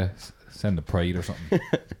more. Yeah, send the pride or something.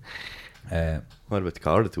 What about the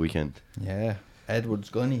card at the weekend? Yeah, Edwards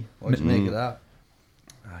Gunny. What do you make of that?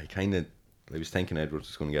 I was thinking Edwards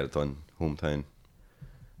was going to get it done hometown,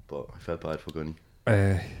 but I felt bad for Gunny.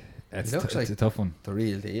 It's, He looks it's like a tough one. the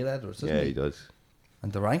real deal, Edwards, doesn't Yeah, he? he does.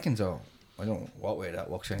 And the rankings are, I don't know what way that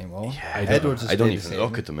works anymore. Edwards I don't even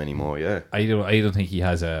look at them anymore. Yeah, I don't think he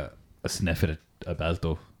has a sniff at a belt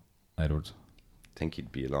though. Edwards. I think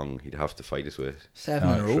he'd be along. He'd have to fight his way 7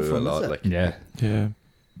 in a row through for a him, lot. is it? Like, Yeah. Yeah.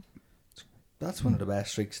 That's one of the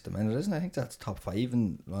best streaks at the minute, isn't it? I think that's top 5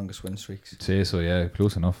 in longest win streaks. Say so. Yeah,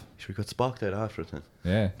 close enough. sure, he got sparked out after it. Then.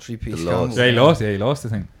 Yeah. 3-piece The loss. combo. Yeah, he lost. Yeah, he lost the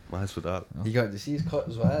thing. What's with that? He got to see his cut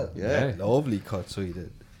as well. Yeah. Lovely cut, so he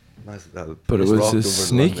did. But it was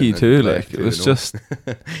sneaky too. Like it was just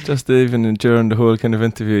even during the whole kind of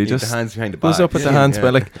interview, he just the hands behind the was back. up at the hands,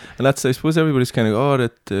 but like, and that's I suppose everybody's kind of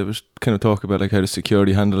that was kind of talk about like how the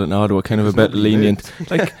security handled it and Ottawa kind of a bit lenient.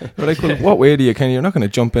 Like, we're like, well, what way do you you're not going to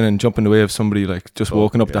jump in and jump in the way of somebody like just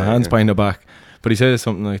walking up the hands behind the back. But he says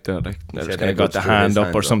something like that, like I just kind of got the hand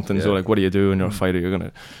up or something. So like, what do you do when you're a fighter? You're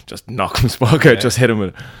gonna just knock him spark out, just hit him with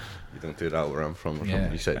it. You don't do that where I'm from or Yeah.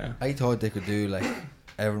 something. He said. I thought they could do like,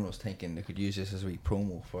 everyone was thinking they could use this as a wee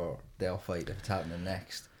promo for their fight if it's happening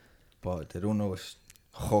next. But they don't know it's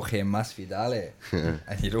Jorge Masvidal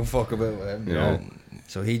and you don't fuck about with him. No.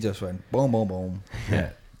 So he just went boom, boom, boom. Yeah.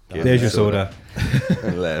 Get There's the your soda.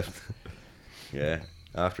 and left. Yeah,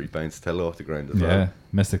 after he bounced Tello off the ground as Yeah. well.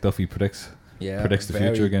 Mystic Duffy predicts Yeah, the very-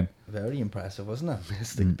 future again. Very impressive, wasn't it?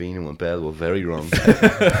 Mystic Bean and Bell were very wrong.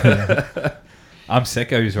 I'm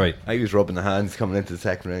sick. I was right. I was rubbing the hands coming into the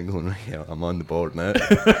second round going, yeah, I'm on the board now.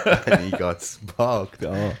 And he got sparked.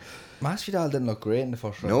 Oh. Masvidal didn't look great in the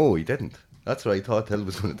first round. No, he didn't. That's what I thought Tello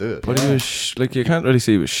was going to do it. But he was like, you can't really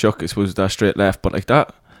see he was shook. I suppose that straight left, but like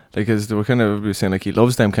that. Like, as they were kind of we were saying, like he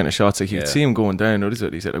loves them kind of shots. Like you could see him going down. What is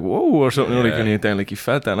it? He said like whoa or something. Like when he went down, like he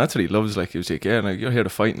felt that. And that's what he loves. Like he was like, yeah, like you're here to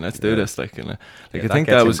fight and let's do this. Like, and I that think gets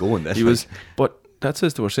that him was going, that's he was. like- But that's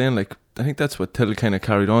as they were saying. Like I think that's what Till kind of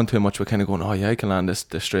carried on too much. We're kind of going, oh yeah, I can land this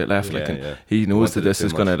straight left. Like and he knows that Wanted it this too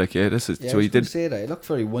is gonna much. like this is. Yeah, So I he was gonna did. say that. It looked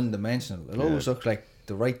very one-dimensional. It always looked like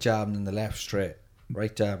the right jab and then the left straight.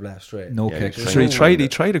 Right jab, left straight. No Yeah, kicks. he's So he trying to-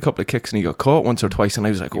 tried a couple of kicks and he got caught once or twice and I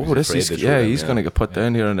was like, He was oh, this afraid is to throw him, he's yeah. gonna get put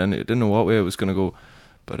down here, and then he didn't know what way it was gonna go.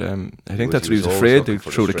 But I think was- that's he what he was was afraid always to looking for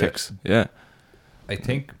the throw the straight. kicks. Yeah. I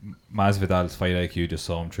think Masvidal's fight IQ just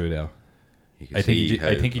saw him through there. You could I think see he,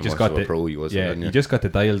 I think he how just much got of a the pro he was. yeah. didn't He you? just got the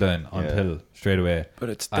dial down Yeah. until straight away. But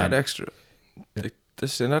it's that And- extra. Like,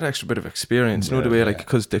 that extra bit of experience, you know Yeah, the way, like,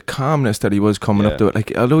 because the calmness that he was coming Yeah. up to it,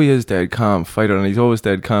 like, although he is dead calm fighter and he's always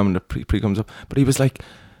dead calm and the pre comes up, but he was like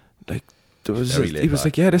there was Very he laid was back.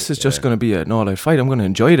 like, yeah, this is just Yeah. going to be an all-out fight. I'm going to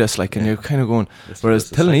enjoy this, like, and you're kind of going. Whereas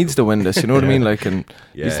just a Till cycle. needs to win this, you know what I mean, like, and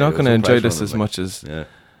Yeah, he's there not was going to no enjoy pressure this on him, as like- much as Yeah.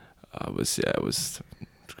 it was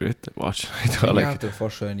great to watch. I I think thought, like, after the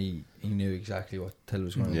first round, he knew exactly what Till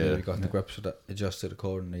was going to Yeah. do. He got the grips with it, adjusted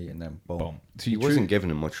accordingly, and then boom. Boom. So He you wasn't giving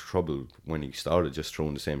him much trouble when he started just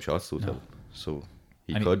throwing the same shots to Till. So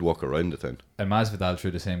he And could walk around it then. And Masvidal threw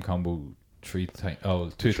the same combo two times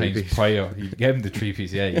Three-piece. prior. He gave him the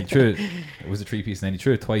 3-piece. Yeah, he threw it. It was a 3-piece, and then he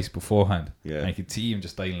threw it twice beforehand. Yeah. And you could see him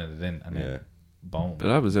just dialing it in, and Yeah. then boom. but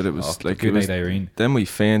that was it. It was After like Good it was, night, Irene. then we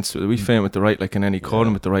feint with the right, like, and then he caught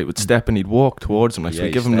him with the right with step, and he'd walk towards him, like, so Yeah,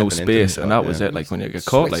 we give he's him no stepping into space, him, and that yeah. was it. Like, when you get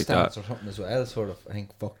caught Switch like that, stance or something as well, sort of, I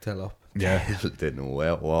think, fucked Till up. Yeah, Didn't know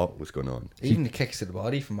what was going on. Even the kicks to the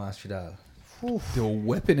body from Masvidal. they were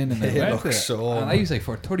whipping in and It out. looks so And I was like,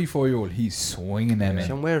 for a 34-year-old, he's swinging them in.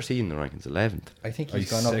 Sean, where's he in the rankings? 11th. I think Oh,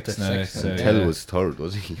 he's he's gone up to six now, 6 so- now. Till Yeah. was third,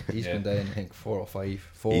 was he? He's Yeah. gone down, I think, 4 or 5.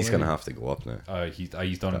 4 He's going to maybe. have to go up now.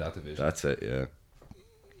 He's done in that division. That's it, yeah.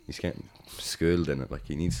 He's getting schooled in it. Like,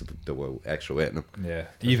 he needs to put the extra weight in him. Yeah.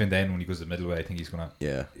 Even then, when he goes to middleweight, I think he's gonna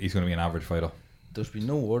Yeah. be an average fighter. There's been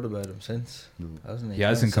no word about him since, hasn't he? He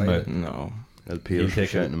hasn't come out. no. El Pierce take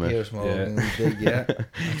shouting him out. Pierce Morgan, big, yeah.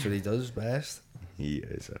 That's what he does best. He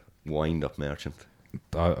is a wind-up merchant.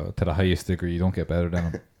 To the highest degree, you don't get better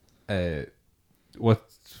than him. What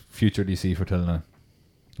future do you see for Till now?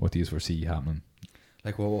 What do you foresee happening?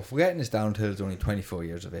 Like, well, we're forgetting this down till he's only 24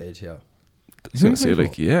 years of age, yeah. I was gonna say,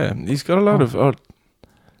 like, yeah, he's got a lot of. I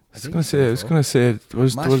was gonna say,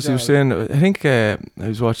 was he was saying? I think I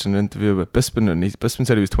was watching an interview with Bisping, and Bisping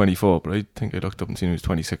said he was 24, but I think I looked up and seen he was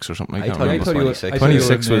 26 or something. I can't thought he remember. was 26.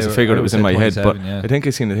 26 was the figure that was in my head, but yeah. I think I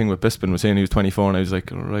seen the thing with Bisping was saying he was 24, and I was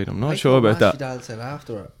like, all right, I'm not sure about that. Masvidal said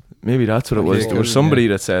after it. Maybe that's what it was. There was somebody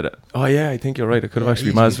that said, "Oh yeah, I think you're right. It could have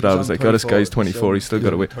actually Masvidal was like, oh, this guy's 24. He's still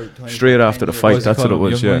got to wait." Straight after the fight, that's what it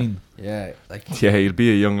was. Yeah. Yeah, like Yeah, he'll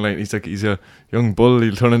be a young lion. He's a young bull.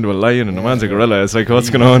 He'll turn into a lion, and the man's a gorilla. It's like,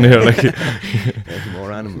 what's going on here? Like,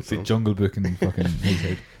 More animals. It's the though. Jungle Book in fucking his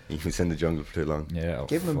head. He was in the jungle for too long. Yeah. oh,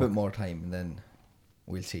 give him a fuck. bit more time, and then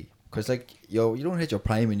we'll see. Because like, you don't hit your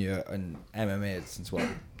prime in MMA since what,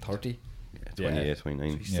 30? 28,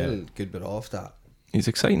 29. He's still a good bit off that. he's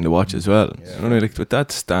exciting to watch as well. Yeah. You know, like with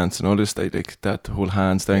that stance and all this, like that whole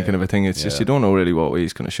handstand kind of a thing. It's just Yeah. you don't know really what way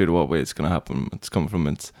he's going to shoot or what way it's going to happen. It's coming from.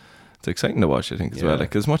 It's exciting to watch, I think, as well. Yeah.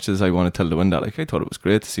 Like, as much as I want to tell the win that, like, I thought it was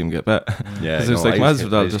great to see him get bet. Yeah, 'Cause it was like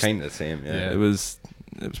Masvidal just kind of the same. Yeah, it was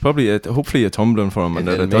probably hopefully a tumbling for him, and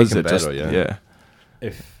that It'll it does make it him just better,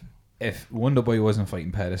 yeah. If Wonder Boy wasn't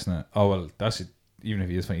fighting Pettis now, oh well, that's it. Even if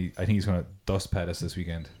he is fighting, I think he's going to dust Pettis this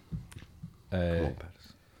weekend.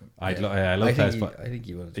 I love Pettis, but I think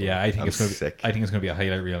he will. yeah, I think I'm it's going to. sick. I think it's going to be a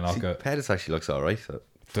highlight reel knockout. Pettis actually looks alright.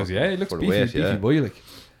 Does yeah, it looks for the beefy, weight, yeah. boy.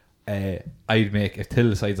 Like, I'd make if Till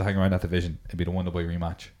decides to hang around that division, it'd be the Wonder Boy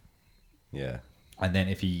rematch. Yeah. And then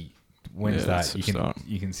if he wins Yeah, that, that's the start.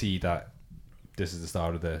 you can see that this is the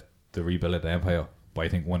start of the rebuild of the Empire. But I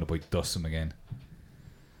think Wonder Boy dusts him again.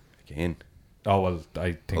 Again. Oh well,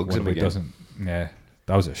 I think Hugs Wonder him Boy again. doesn't. Yeah,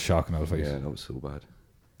 that was a shocking fight. Yeah, that was so bad.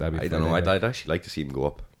 That'd be I don't know. Friday night. I'd actually like to see him go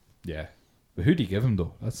up. Yeah, but who do you give him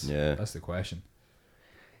though? That's Yeah. that's the question.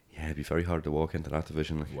 Yeah, it'd be very hard to walk into that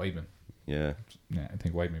division. Like, Weidman. yeah. Yeah, I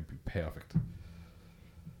think Weidman would be perfect.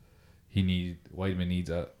 Weidman needs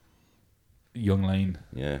a young line.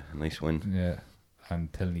 Yeah, a nice win. Yeah,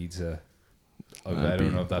 and Till needs a That'd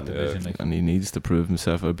veteran be- of that division. Like, And he needs to prove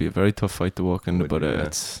himself. It'd be a very tough fight to walk into, Would but be, yeah.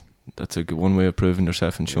 that's a good one way of proving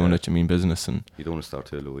yourself and showing Yeah. that you mean business and You don't want to start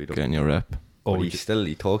too low either. getting your rep. oh, But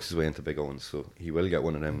he talks his way into big ones, so he will get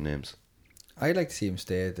one of them names. I'd like to see him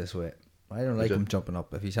stay this way. I don't like you? him jumping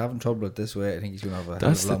up. If he's having trouble at this way, I think he's going to have a hell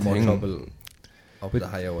That's of a lot the more thing. trouble up the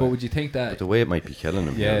higher but way. would you think But that the way it might be killing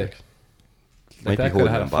him. Yeah. Like, like might that be could have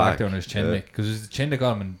holding had a him factor back. on his chin, Yeah. because it was the chin that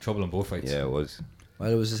got him in trouble in both fights. Yeah, it was. Well,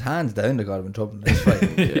 it was his hands down that got him in trouble in this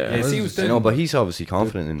fight. Yeah, see, he was I down. know, but he's obviously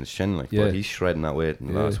confident in his chin, like, Yeah. but he's shredding that weight in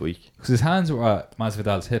the Yeah. last week. Because his hands were at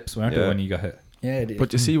Masvidal's hips, weren't they, Yeah. when he got hit? Yeah,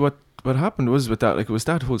 But you see what what happened was with that, like, it was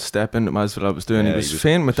that whole step in that Masvidal was doing. Yeah, he was he was-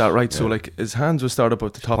 feigning with that right, so yeah. like his hands would start up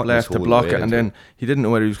at the top putting his left to whole block weight it, and into then it. he didn't know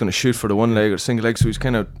whether he was going to shoot for the one leg or single leg, so he was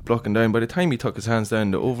kind of blocking down. By the time he took his hands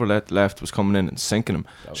down, the overlet left was coming in and sinking him.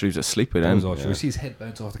 So he was asleep by That then. was all. You see his head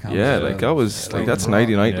bounce off the canvas. Yeah, like that was like that's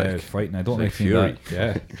nighty night. Yeah, Like it's frightening. I don't It's like like seeing Fury.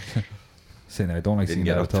 that. Yeah, saying that I don't like Didn't seeing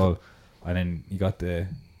get that up at all. And then you got the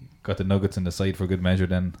nuggets in the side for good measure.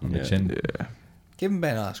 Then on the Yeah. chin. yeah, Give him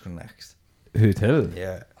Ben Askren next. Who Till?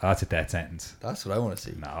 Yeah, That's a death sentence. that's what I want to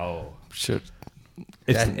see. No. sure.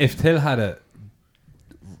 If Till had a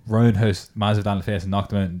roundhouse Masvidal in the face and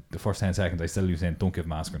knocked him out in the first 10 seconds, I still be saying don't give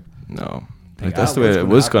him Askren. No, Think like, that's that the way was it gonna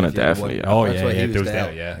was happen gonna if you had definitely. won. Yeah. Oh That's yeah, why he yeah, was there was there.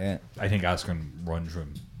 that. Yeah. Yeah. I think Askren runs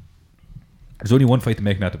from. There's only one fight to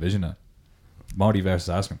make in that division now. Marty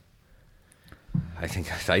versus Askren. I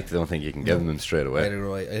don't think you can give him straight away.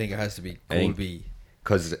 I think it has to be I think- Colby.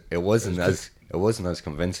 Because it wasn't as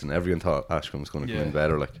convincing. Everyone thought Askren was going to come in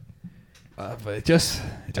better. Like But it just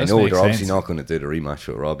I know makes they're obviously sense. not going to do the rematch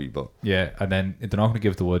with Robbie, but Yeah, and then if they're not going to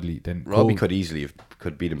give it to Woodley, then Robbie Cole-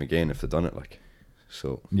 could beat him again if they done it. Like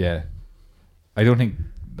so, Yeah, I don't think.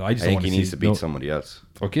 I just I don't think want he to needs see, to beat no, somebody else.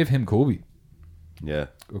 or give him Kobe. Yeah,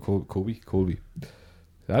 Or Colby.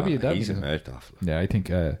 That'd be he's a be. mouth off. Yeah, I think.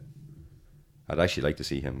 I'd actually like to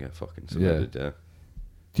see him get fucking submitted. Yeah.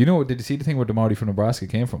 Do you know? Did you see the thing where the Marty from Nebraska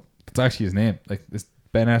came from? That's actually his name. Like this,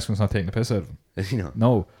 Ben Askren's not taking the piss out of him. Is he not?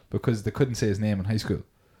 No, because they couldn't say his name in high school.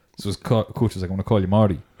 So his coach was like, "I'm going to call you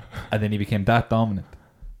Marty," and then he became that dominant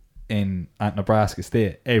at Nebraska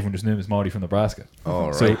State. Everyone just knew him as Marty from Nebraska.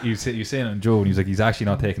 Oh, So right. he was saying it on Joe, and he was like, "He's actually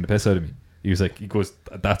not taking the piss out of me." He goes,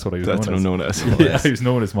 "That's what I was That's what I'm known known as." as. Yeah, he was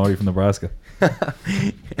known as Marty from Nebraska.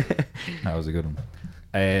 That was a good one.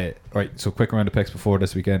 Right, so quick round of picks before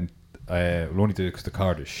this weekend. We'll only do it because the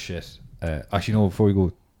card is shit. Actually, no, before we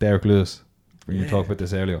go, Derek Lewis. We were talking about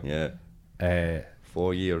this earlier. Yeah.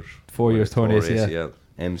 4 years. 4 years torn ACL.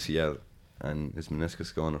 MCL, and his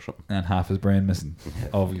meniscus gone or something. And half his brain missing,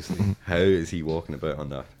 obviously. How is he walking about on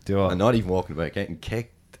that? Do you know what? And not even walking about, getting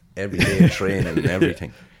kicked every day at training and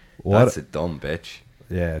everything. What? That's a dumb bitch.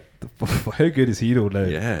 Yeah. How good is he though now?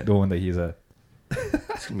 Yeah. Knowing that he's a...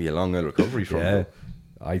 It's gonna be a long recovery from Yeah. him.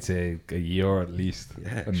 I'd say a year at least.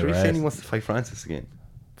 Yeah. And Sure, the he's saying rest- he wants to fight Francis again.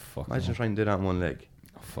 Fuck Imagine no. trying to do that on one leg.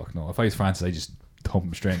 Oh, fuck no. If I was Francis, I'd just thump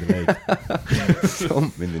him straight in the leg.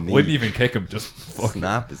 Thump in the knee. Wouldn't even kick him, just fucking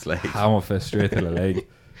snap his leg. hammer fist straight to the leg.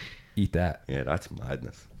 Eat that. Yeah, that's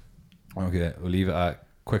madness. Okay, we'll leave it at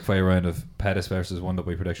quick fire round of Pettis versus Wonder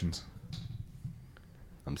Boy predictions.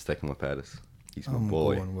 I'm sticking with Pettis. He's my I'm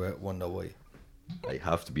boy. going with Wonder Boy. I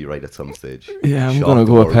have to be right at some stage. Yeah, I'm Shock gonna the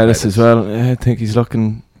go with world, Pettis as well. Yeah, I think he's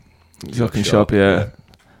looking sharp. Yeah.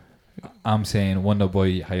 I'm saying Wonder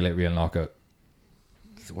Boy highlight reel knockout.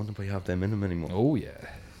 Does the Wonder Boy have them in him anymore? Oh yeah.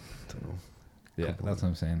 don't know. Yeah, that's what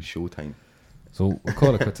I'm saying. Showtime. So we'll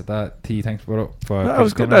call it quits at that. T, thanks for That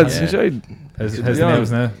was good, getting lads. on. Enjoyed. How's Good the to be on.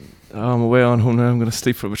 nails now? Oh, I'm away on home now. I'm gonna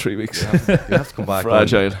sleep for about 3 weeks. You have to come back.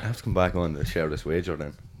 Fragile. On, you have to come back on to share this wager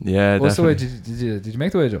then. Yeah, What's the way? definitely. Did you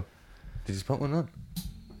make the wager? Did you put one on?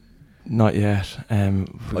 Not yet. Oh, you're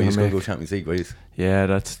going to make- go Champions League ways.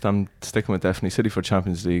 Yeah, I'm sticking with definitely City for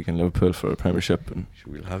Champions League and Liverpool for a Premiership, and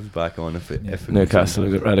Sure, we'll have you back on if it. If it Newcastle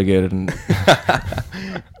will get relegated. And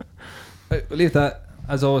Right, we'll leave that.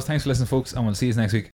 As always, thanks for listening, folks, and we'll see you next week.